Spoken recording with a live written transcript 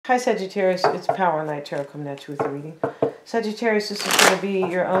Hi Sagittarius, it's Power Light Tarot coming at you with a reading. Sagittarius, this is going to be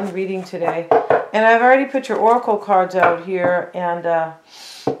your own reading today. And I've already put your oracle cards out here. And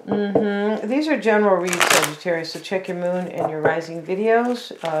these are general reads, Sagittarius. So check your moon and your rising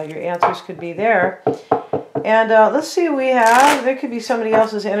videos. Your answers could be there. And let's see what we have. There could be somebody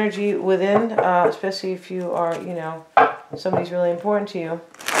else's energy within, especially if you are, you know, somebody's really important to you.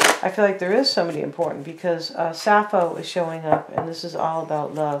 I feel like there is somebody important because Sappho is showing up, and this is all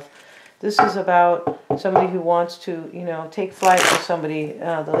about love. This is about somebody who wants to, you know, take flight with somebody.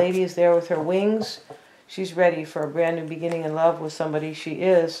 The lady is there with her wings. She's ready for a brand new beginning in love with somebody. She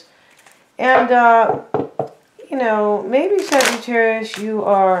is. And, you know, maybe Sagittarius, you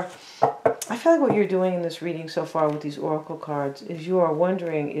are... I feel like what you're doing in this reading so far with these oracle cards is you are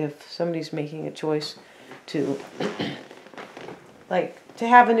wondering if somebody's making a choice to, like, to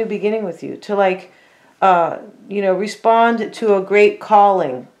have a new beginning with you, to like, you know, respond to a great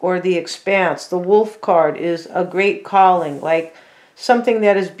calling or the expanse. The wolf card is a great calling, like something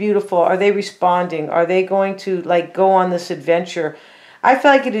that is beautiful. Are they responding? Are they going to like go on this adventure? I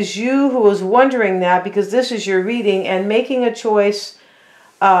feel like it is you who is wondering that because this is your reading and making a choice.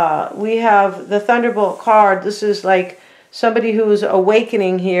 We have the Thunderbolt card. This is like somebody who is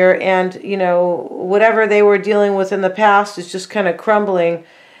awakening here, and, you know, whatever they were dealing with in the past is just kind of crumbling.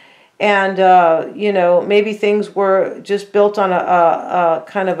 And, you know, maybe things were just built on a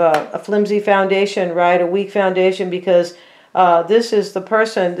kind of a flimsy foundation, right? A weak foundation, because this is the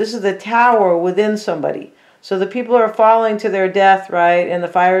person, this is the tower within somebody. So the people are falling to their death, right? And the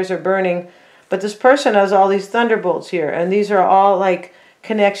fires are burning. But this person has all these thunderbolts here, and these are all like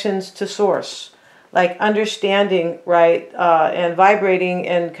connections to source, like understanding, right, and vibrating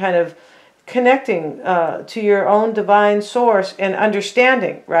and kind of connecting to your own divine source and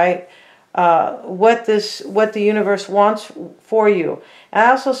understanding, right, what the universe wants for you. And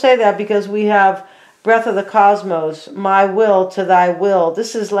I also say that because we have Breath of the Cosmos, my will to thy will.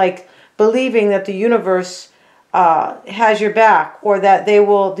 This is like believing that the universe has your back, or that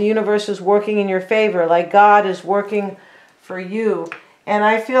the universe is working in your favor, like God is working for you. And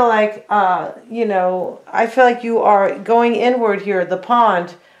I feel like, you know, I feel like you are going inward here, the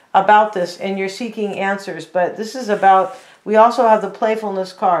pond, about this, and you're seeking answers. But this is about, we also have the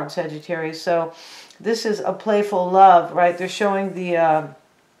Playfulness card, Sagittarius. So this is a playful love, right? They're showing the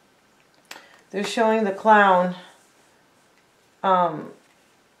clown.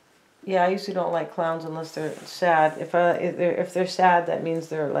 Yeah, I usually don't like clowns unless they're sad. If they're sad, that means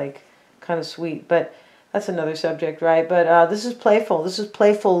they're like kind of sweet. But that's another subject, right? But this is playful. This is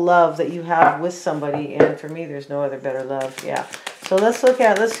playful love that you have with somebody. And for me, there's no other better love. Yeah. So let's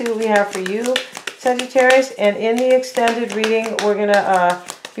see what we have for you, Sagittarius. And in the extended reading, we're going to,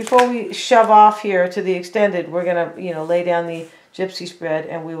 before we shove off here to the extended, we're going to, you know, lay down the gypsy spread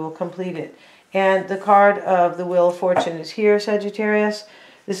and we will complete it. And the card of the Wheel of Fortune is here, Sagittarius.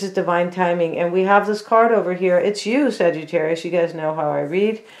 This is divine timing. And we have this card over here. It's you, Sagittarius. You guys know how I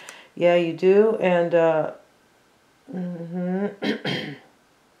read. Yeah, you do. And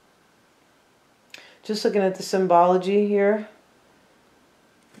just looking at the symbology here,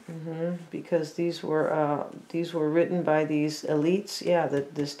 because these were written by these elites. Yeah,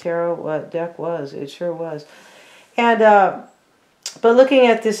 this tarot deck was. It sure was. And but looking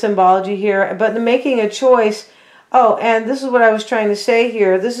at the symbology here, but making a choice. Oh, and this is what I was trying to say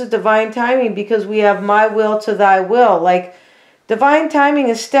here. This is divine timing because we have my will to thy will. Like, divine timing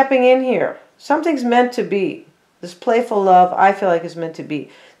is stepping in here. Something's meant to be. This playful love, I feel like, is meant to be.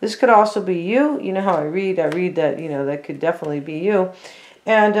 This could also be you. You know how I read that, you know, that could definitely be you.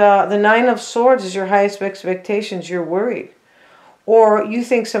 And the Nine of Swords is your highest expectations. You're worried. Or you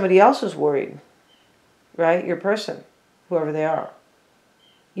think somebody else is worried, right? Your person, whoever they are.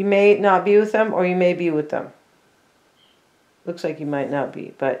 You may not be with them, or you may be with them. Looks like you might not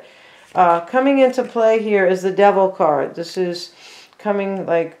be. But coming into play here is the Devil card. This is coming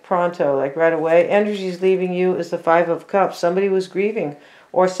like pronto, like right away. Energy's leaving you is the Five of Cups. Somebody was grieving,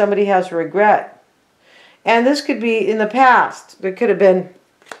 or somebody has regret. And this could be in the past. There could have been,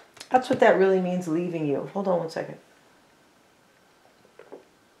 that's what that really means, leaving you. Hold on one second.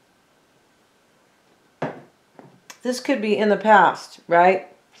 This could be in the past, right?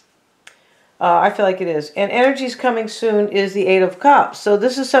 I feel like it is. And energy's coming soon is the Eight of Cups. So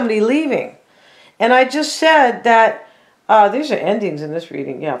this is somebody leaving. And I just said that these are endings in this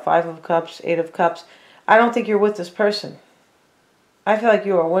reading. Yeah, Five of Cups, Eight of Cups. I don't think you're with this person. I feel like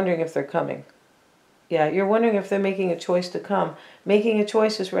you are wondering if they're coming. Yeah, you're wondering if they're making a choice to come. Making a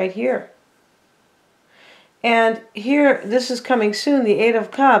choice is right here. And here, this is coming soon, the Eight of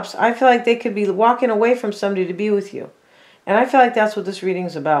Cups. I feel like they could be walking away from somebody to be with you. And I feel like that's what this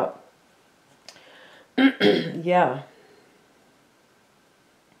reading's about. Yeah.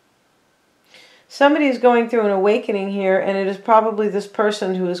 Somebody is going through an awakening here, and it is probably this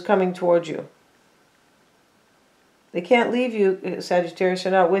person who is coming towards you. They can't leave you, Sagittarius,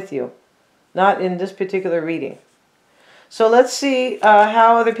 they're not with you. Not in this particular reading. So let's see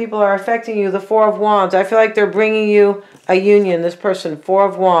how other people are affecting you. The Four of Wands. I feel like they're bringing you a union, this person. Four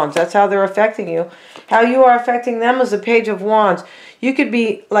of Wands. That's how they're affecting you. How you are affecting them is the Page of Wands. You could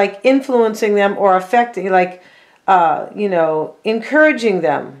be like influencing them or affecting, like, you know, encouraging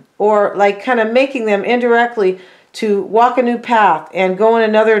them. Or like kind of making them indirectly to walk a new path and go in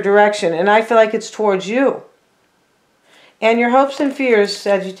another direction. And I feel like it's towards you. And your hopes and fears,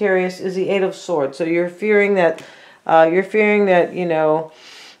 Sagittarius, is the Eight of Swords. So you're fearing that, you know,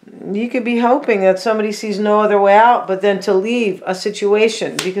 you could be hoping that somebody sees no other way out but then to leave a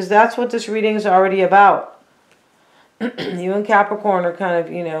situation. Because that's what this reading is already about. You and Capricorn are kind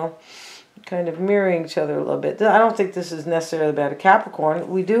of, you know, kind of mirroring each other a little bit. I don't think this is necessarily about a Capricorn.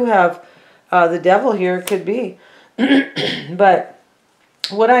 We do have the devil here, it could be. But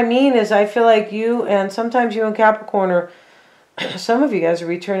what I mean is I feel like you, and sometimes you and Capricorn are, some of you guys are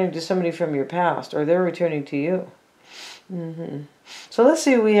returning to somebody from your past, or they're returning to you. So let's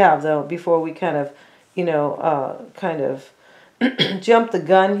see what we have, though, before we kind of, you know, kind of jump the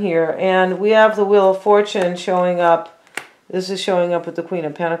gun here. And we have the Wheel of Fortune showing up. This is showing up with the Queen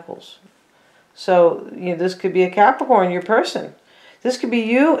of Pentacles. So, you know, this could be a Capricorn, your person. This could be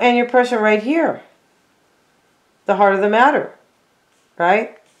you and your person right here. The heart of the matter.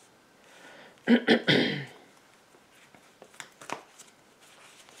 Right?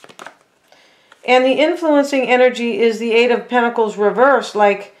 And the influencing energy is the Eight of Pentacles reversed.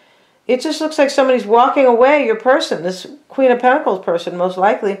 Like, it just looks like somebody's walking away, your person. This Queen of Pentacles person, most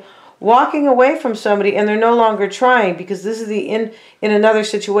likely, walking away from somebody, and they're no longer trying, because this is the in another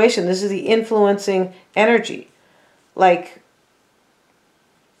situation. This is the influencing energy. Like,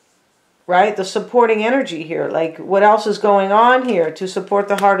 right? The supporting energy here. Like, what else is going on here to support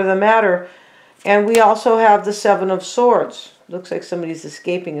the heart of the matter? And we also have the Seven of Swords. Looks like somebody's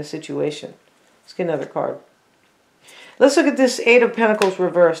escaping a situation. Let's get another card. Let's look at this Eight of Pentacles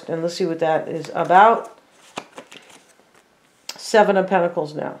reversed, and let's see what that is about. Seven of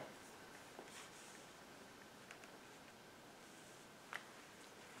Pentacles now.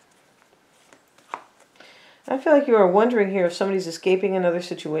 I feel like you are wondering here if somebody's escaping another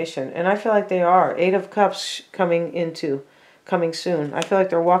situation. And I feel like they are. Eight of Cups coming soon. I feel like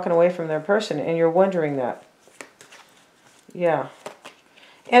they're walking away from their person, and you're wondering that. Yeah.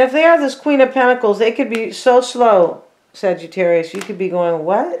 And if they are this Queen of Pentacles, they could be so slow, Sagittarius. You could be going,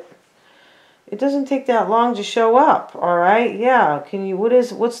 what? It doesn't take that long to show up, all right? Yeah. Can you,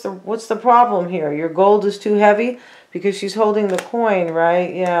 what's the problem here? Your gold is too heavy because she's holding the coin,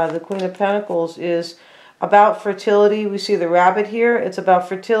 right? Yeah, the Queen of Pentacles is about fertility. We see the rabbit here. It's about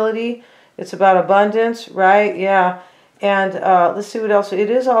fertility. It's about abundance, right? Yeah. And let's see what else. It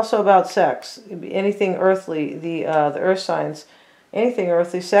is also about sex. Anything earthly, the earth signs. Anything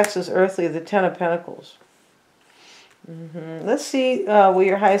earthly. Sex is earthly, the Ten of Pentacles. Let's see what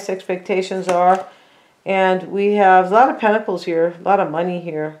your highest expectations are. And we have a lot of pentacles here. A lot of money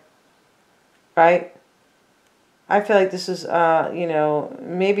here. Right? I feel like this is, you know,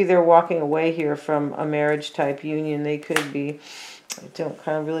 maybe they're walking away here from a marriage type union. They could be. I don't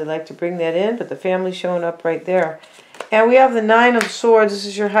kind of really like to bring that in, but the family's showing up right there. And we have the Nine of Swords. This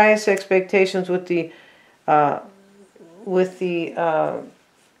is your highest expectations with the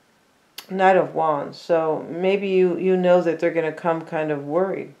Knight of Wands. So maybe you know that they're going to come kind of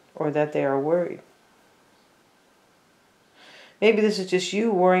worried, or that they are worried. Maybe this is just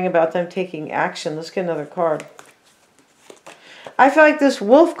you worrying about them taking action. Let's get another card. I feel like this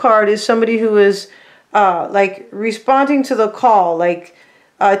Wolf card is somebody who is like responding to the call, like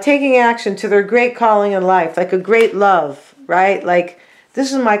taking action to their great calling in life, like a great love, right? Like,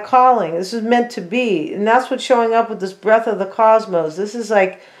 this is my calling. This is meant to be. And that's what's showing up with this breath of the cosmos. This is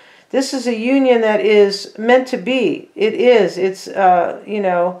like, this is a union that is meant to be. It is. It's, you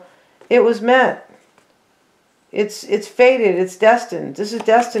know, it was meant. It's fated. It's destined. This is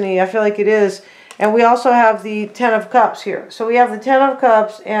destiny. I feel like it is. And we also have the Ten of Cups here. So we have the Ten of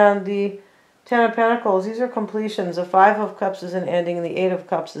Cups and the Ten of Pentacles. These are completions. The Five of Cups is an ending, and the Eight of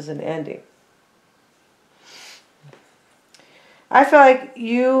Cups is an ending. I feel like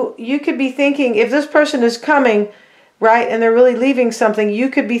you could be thinking, if this person is coming, right, and they're really leaving something, you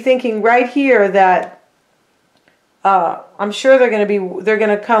could be thinking right here that I'm sure they're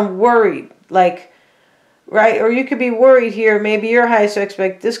going to come worried, like right? Or you could be worried here. Maybe your highest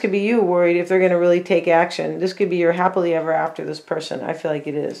expect. This could be you worried if they're going to really take action. This could be your happily ever after this person. I feel like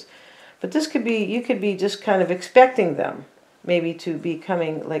it is. But this could be, you could be just kind of expecting them maybe to be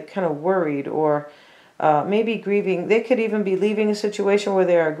coming, like kind of worried, or maybe grieving. They could even be leaving a situation where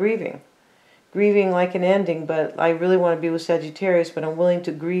they are grieving. Grieving like an ending, but I really want to be with Sagittarius, but I'm willing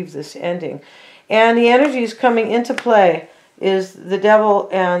to grieve this ending. And the energies coming into play is the Devil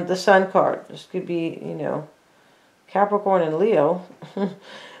and the Sun card. This could be, you know, Capricorn and Leo.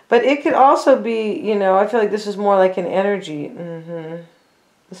 But it could also be, you know, I feel like this is more like an energy.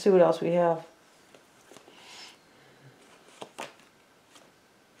 Let's see what else we have.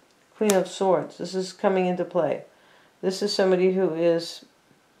 Queen of Swords. This is coming into play. This is somebody who is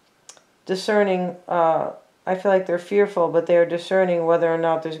discerning. I feel like they're fearful, but they're discerning whether or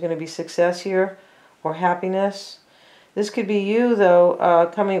not there's going to be success here or happiness. This could be you,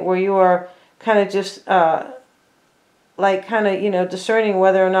 though, coming where you are kind of just like kind of, you know, discerning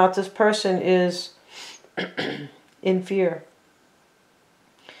whether or not this person is in fear.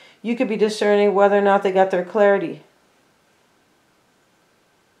 You could be discerning whether or not they got their clarity.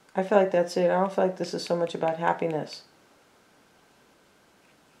 I feel like that's it. I don't feel like this is so much about happiness.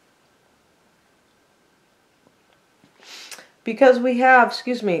 Because we have,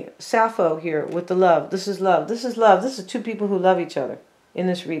 excuse me, Sappho here with the love. This is love. This is love. This is two people who love each other in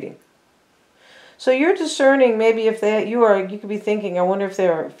this reading. So you're discerning maybe if you could be thinking, I wonder if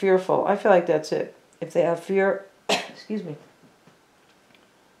they're fearful. I feel like that's it. If they have fear, excuse me.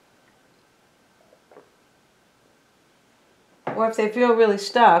 Or if they feel really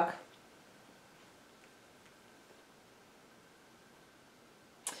stuck.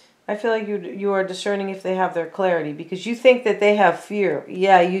 I feel like you are discerning if they have their clarity, because you think that they have fear.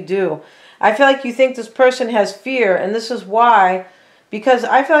 Yeah, you do. I feel like you think this person has fear, and this is why, because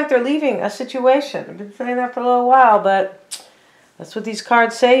I feel like they're leaving a situation. I've been saying that for a little while, but that's what these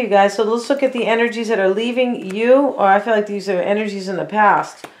cards say, you guys. So let's look at the energies that are leaving you, or I feel like these are energies in the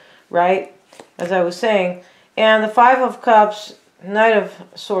past, right? As I was saying. And the Five of Cups, Knight of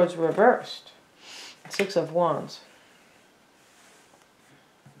Swords reversed. Six of Wands.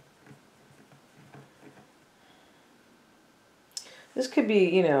 This could be,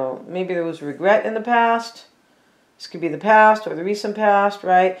 you know, maybe there was regret in the past. This could be the past or the recent past,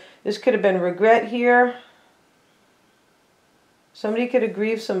 right? This could have been regret here. Somebody could have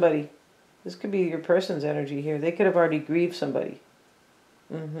grieved somebody. This could be your person's energy here. They could have already grieved somebody.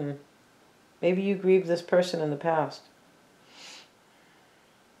 Maybe you grieved this person in the past.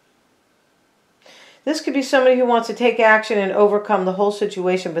 This could be somebody who wants to take action and overcome the whole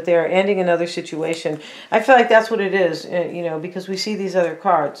situation, but they are ending another situation. I feel like that's what it is, you know, because we see these other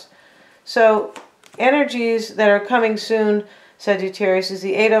cards. So energies that are coming soon, Sagittarius, is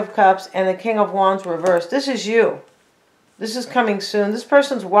the Eight of Cups and the King of Wands reversed. This is you. This is coming soon. This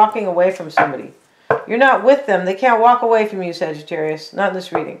person's walking away from somebody. You're not with them. They can't walk away from you, Sagittarius. Not in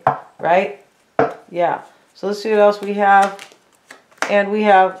this reading, right? Yeah. So let's see what else we have. And we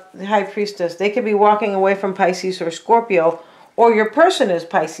have the High Priestess. They could be walking away from Pisces or Scorpio, or your person is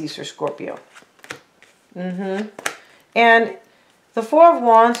Pisces or Scorpio. And the Four of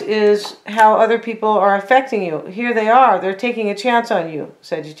Wands is how other people are affecting you. Here they are. They're taking a chance on you,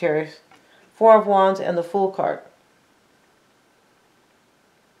 Sagittarius. Four of Wands and the Fool card.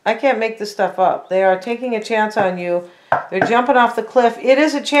 I can't make this stuff up. They are taking a chance on you. They're jumping off the cliff. It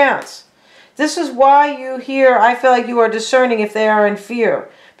is a chance. This is why you hear, I feel like you are discerning if they are in fear.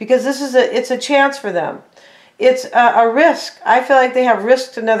 Because this is it's a chance for them. It's a risk. I feel like they have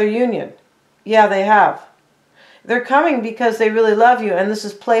risked another union. Yeah, they have. They're coming because they really love you, and this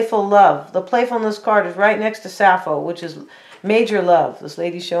is playful love. The playfulness card is right next to Sappho, which is major love. This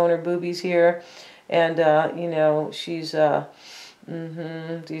lady's showing her boobies here, and, you know, she's,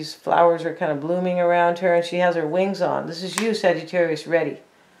 these flowers are kind of blooming around her, and she has her wings on. This is you, Sagittarius, ready,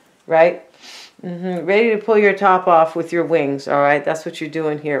 right? Ready to pull your top off with your wings, all right? That's what you're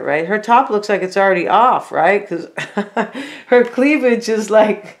doing here, right? Her top looks like it's already off, right? Because her cleavage is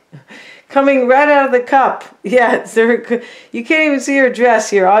like coming right out of the cup. Yeah, it's you can't even see her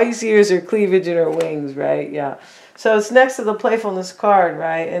dress here. All you see is her cleavage and her wings, right? Yeah. So it's next to the playfulness card,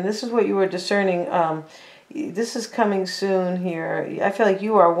 right? And this is what you were discerning. This is coming soon here. I feel like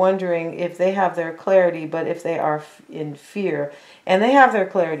you are wondering if they have their clarity, but if they are in fear. And they have their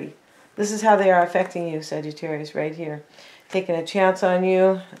clarity. This is how they are affecting you, Sagittarius, right here. Taking a chance on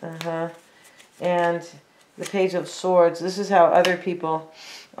you. And the Page of Swords. This is how other people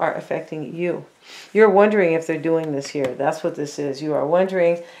are affecting you. You're wondering if they're doing this here. That's what this is. You are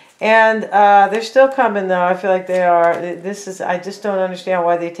wondering. And they're still coming, though. I feel like they are. I just don't understand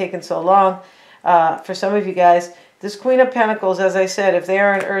why they've taken so long. For some of you guys, this Queen of Pentacles, as I said, if they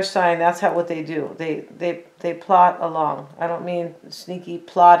are an earth sign, that's what they do. They plot along. I don't mean sneaky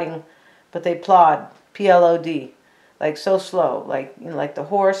plotting, but they plod, P-L-O-D, like so slow, like, you know, like the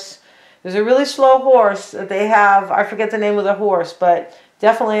horse. There's a really slow horse that they have. I forget the name of the horse, but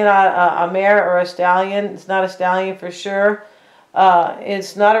definitely not a mare or a stallion. It's not a stallion for sure.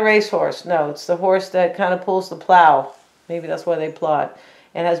 It's not a racehorse. No, it's the horse that kind of pulls the plow. Maybe that's why they plot.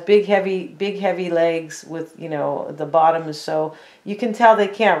 And has big heavy legs with, you know, the bottom is so, you can tell they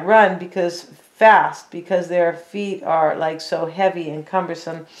can't run because their feet are like so heavy and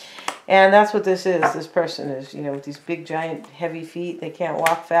cumbersome. And that's what this is. This person is, you know, with these big giant heavy feet. They can't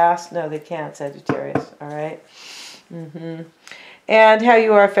walk fast. No, they can't, Sagittarius. All right. And how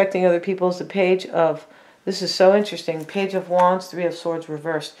you are affecting other people is the Page of, this is so interesting, Page of Wands, Three of Swords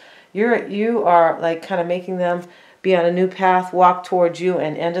reversed. You are like kind of making them be on a new path, walk towards you,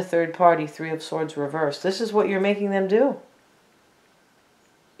 and end a third party, Three of Swords reversed. This is what you're making them do.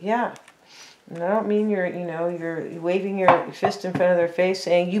 Yeah. And I don't mean you're waving your fist in front of their face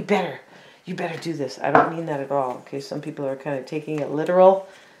saying, you better do this. I don't mean that at all. Okay, some people are kind of taking it literal.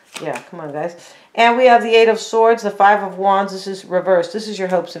 Yeah, come on, guys. And we have the Eight of Swords, the Five of Wands. This is reversed. This is your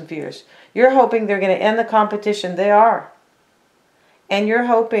hopes and fears. You're hoping they're going to end the competition. They are. And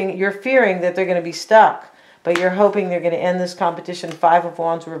you're fearing that they're going to be stuck. But you're hoping they're going to end this competition, Five of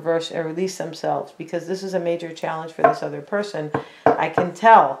Wands reversed, and release themselves. Because this is a major challenge for this other person. I can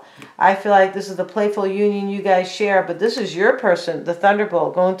tell. I feel like this is the playful union you guys share. But this is your person, the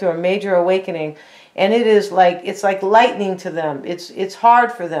Thunderbolt, going through a major awakening. And it's like lightning to them. It's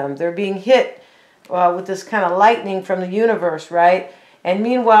hard for them. They're being hit with this kind of lightning from the universe, right? And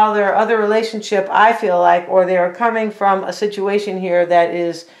meanwhile, their other relationship, I feel like, or they are coming from a situation here that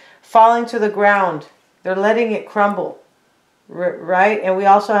is falling to the ground. They're letting it crumble, right? And we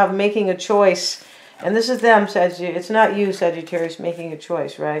also have making a choice. And this is them, Sagittarius. It's not you, Sagittarius, making a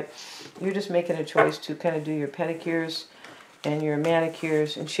choice, right? You're just making a choice to kind of do your pedicures and your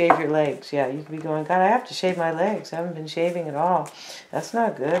manicures and shave your legs. Yeah, you could be going, God, I have to shave my legs. I haven't been shaving at all. That's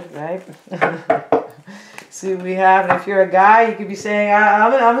not good, right? See what we have. And if you're a guy, you could be saying,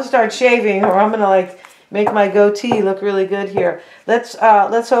 I'm gonna start shaving, or I'm gonna like make my goatee look really good here. Let's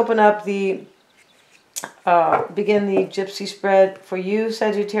open up the begin the Gypsy spread for you,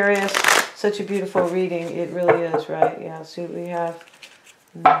 Sagittarius. Such a beautiful reading. It really is, right? Yeah, see what we have.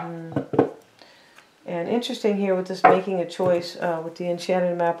 And interesting here with this making a choice with the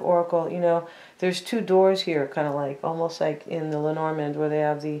Enchanted Map Oracle, you know, there's two doors here, kind of like, almost like in the Lenormand where they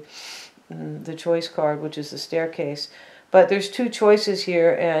have the choice card, which is the staircase. But there's two choices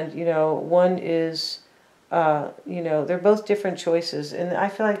here, and, you know, one is, you know, they're both different choices. And I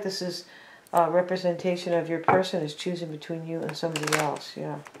feel like this is a representation of your person is choosing between you and somebody else,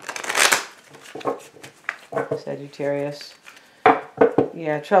 yeah. Sagittarius.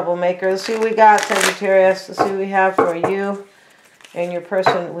 Yeah, troublemaker. Let's see what we got, Sagittarius. Let's see what we have for you and your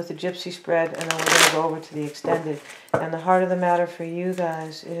person with the Gypsy spread. And then we're going to go over to the extended. And the heart of the matter for you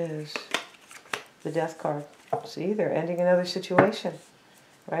guys is the Death card. See, they're ending another situation.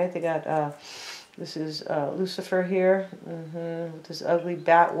 Right? They got, this is Lucifer here. With his ugly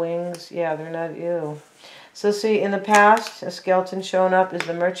bat wings. Yeah, they're not you. So see, in the past, a skeleton showing up is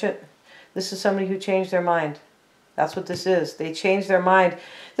the Merchant. This is somebody who changed their mind. That's what this is. They changed their mind.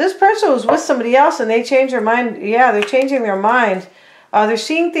 This person was with somebody else and they changed their mind. Yeah, they're changing their mind. They're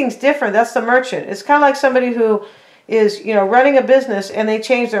seeing things different. That's the Merchant. It's kind of like somebody who is, you know, running a business and they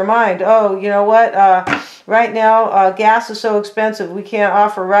change their mind. Oh, you know what? Right now, gas is so expensive. We can't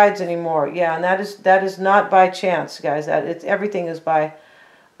offer rides anymore. Yeah, and that is not by chance, guys. Everything is by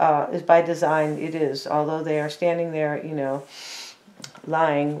design. It is. Although they are standing there, you know,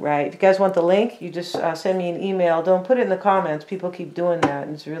 lying, right? If you guys want the link, you just send me an email. Don't put it in the comments. People keep doing that,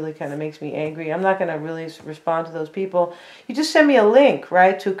 and it really kind of makes me angry. I'm not going to really respond to those people. You just send me a link,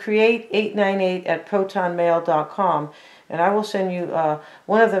 right, to create898@protonmail.com, and I will send you,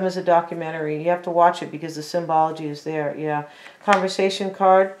 one of them is a documentary. You have to watch it because the symbology is there, yeah. Conversation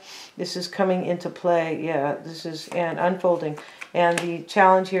card. This is coming into play, yeah. This is, and unfolding. And the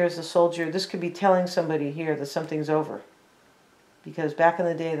challenge here is the Soldier. This could be telling somebody here that something's over. Because back in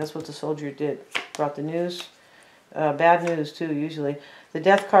the day, that's what the Soldier did. Brought the news. Bad news, too, usually. The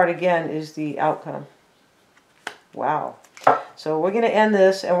Death card, again, is the outcome. Wow. So we're going to end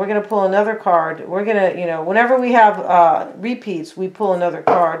this, and we're going to pull another card. We're going to, you know, whenever we have repeats, we pull another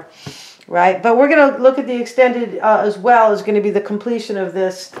card, right? But we're going to look at the extended as well. Is going to be the completion of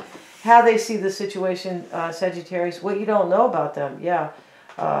this. How they see the situation, Sagittarius. What you don't know about them. Yeah.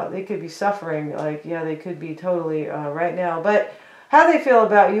 They could be suffering. Like, yeah, they could be totally right now. But how they feel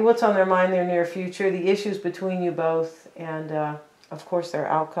about you, what's on their mind, their near future, the issues between you both, and of course their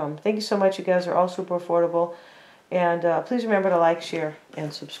outcome. Thank you so much. You guys are all super affordable. And please remember to like, share,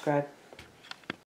 and subscribe.